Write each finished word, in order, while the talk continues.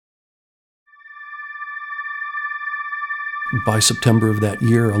By September of that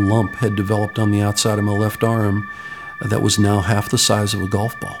year, a lump had developed on the outside of my left arm that was now half the size of a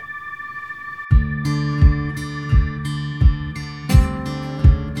golf ball.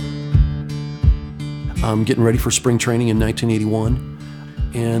 I'm getting ready for spring training in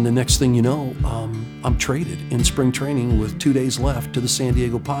 1981, and the next thing you know, I'm traded in spring training with 2 days left to the San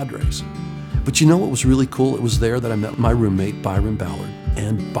Diego Padres. But you know what was really cool? It was there that I met my roommate, Byron Ballard,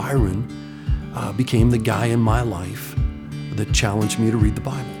 and Byron became the guy in my life that challenged me to read the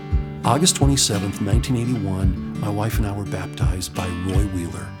Bible. August 27th, 1981, my wife and I were baptized by Roy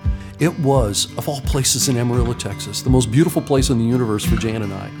Wheeler. It was, of all places in Amarillo, Texas, the most beautiful place in the universe for Jan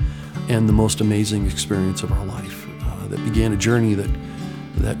and I, and the most amazing experience of our life that began a journey that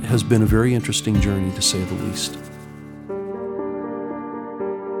has been a very interesting journey, to say the least.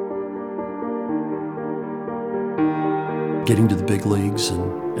 Getting to the big leagues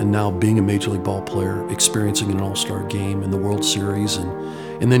and now being a Major League ball player, experiencing an all-star game in the World Series,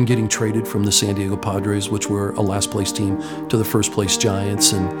 and then getting traded from the San Diego Padres, which were a last-place team, to the first-place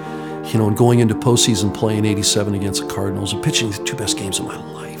Giants, and going into postseason play in '87 against the Cardinals and pitching the two best games of my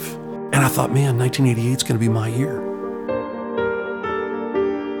life. And I thought, man, 1988 is going to be my year.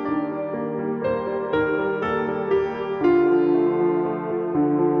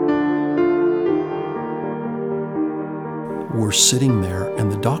 We're sitting there, and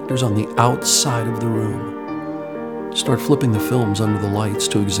the doctors on the outside of the room start flipping the films under the lights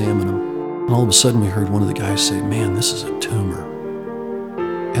to examine them. And all of a sudden, we heard one of the guys say, "Man, this is a tumor."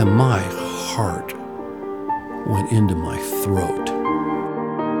 And my heart went into my throat.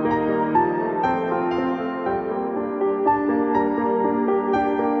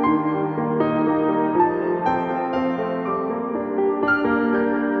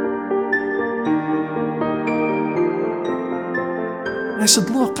 I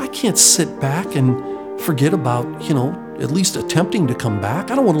said, look, I can't sit back and forget about, at least attempting to come back.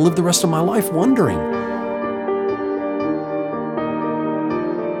 I don't want to live the rest of my life wondering.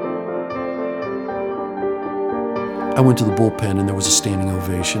 I went to the bullpen and there was a standing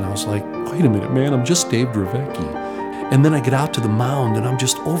ovation. I was like, wait a minute, man, I'm just Dave Dravecky. And then I get out to the mound and I'm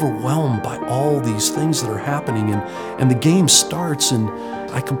just overwhelmed by all these things that are happening. And the game starts and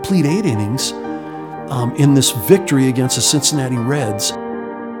I complete 8 innings. In this victory against the Cincinnati Reds.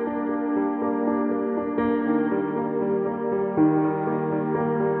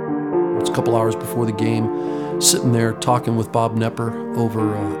 It's a couple hours before the game, sitting there talking with Bob Knepper over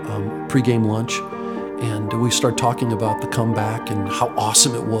pregame lunch, and we start talking about the comeback and how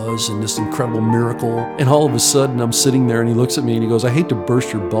awesome it was and this incredible miracle. And all of a sudden, I'm sitting there and he looks at me and he goes, "I hate to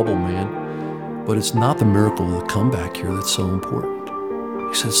burst your bubble, man, but it's not the miracle of the comeback here that's so important."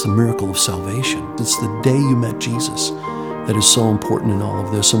 He said, "It's the miracle of salvation. It's the day you met Jesus that is so important in all of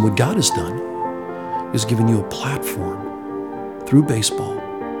this. And what God has done is given you a platform through baseball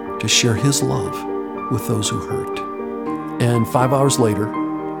to share His love with those who hurt." And 5 hours later,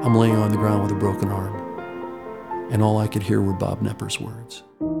 I'm laying on the ground with a broken arm. And all I could hear were Bob Knepper's words.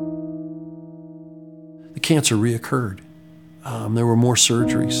 The cancer reoccurred. There were more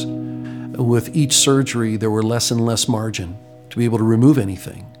surgeries. With each surgery, there were less and less margin to be able to remove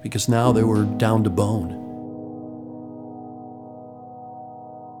anything, because now they were down to bone.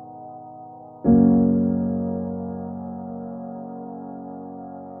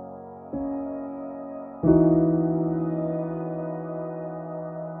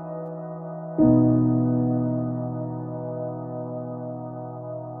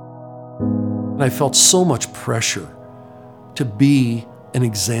 And I felt so much pressure to be an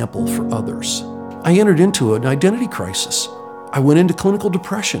example for others. I entered into an identity crisis. I went into clinical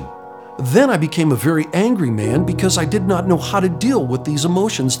depression. Then I became a very angry man because I did not know how to deal with these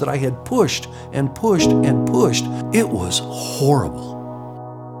emotions that I had pushed and pushed and pushed. It was horrible.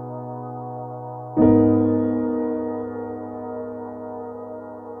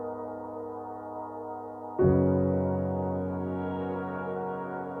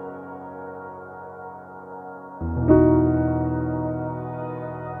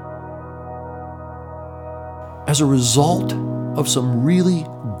 As a result of some really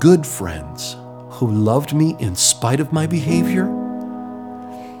good friends who loved me in spite of my behavior,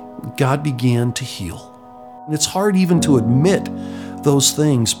 God began to heal. And it's hard even to admit those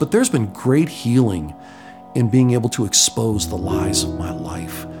things, but there's been great healing in being able to expose the lies of my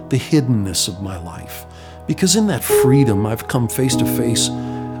life, the hiddenness of my life. Because in that freedom, I've come face to face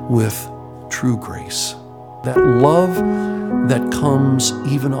with true grace. That love that comes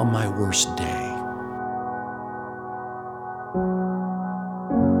even on my worst day.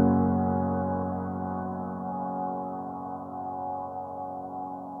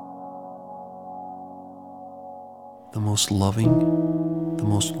 the most loving, the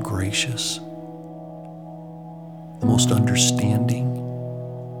most gracious, the most understanding,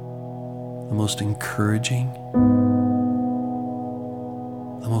 the most encouraging,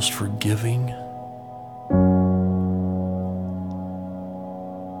 the most forgiving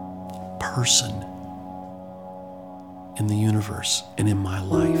person in the universe and in my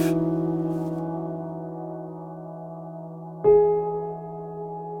life.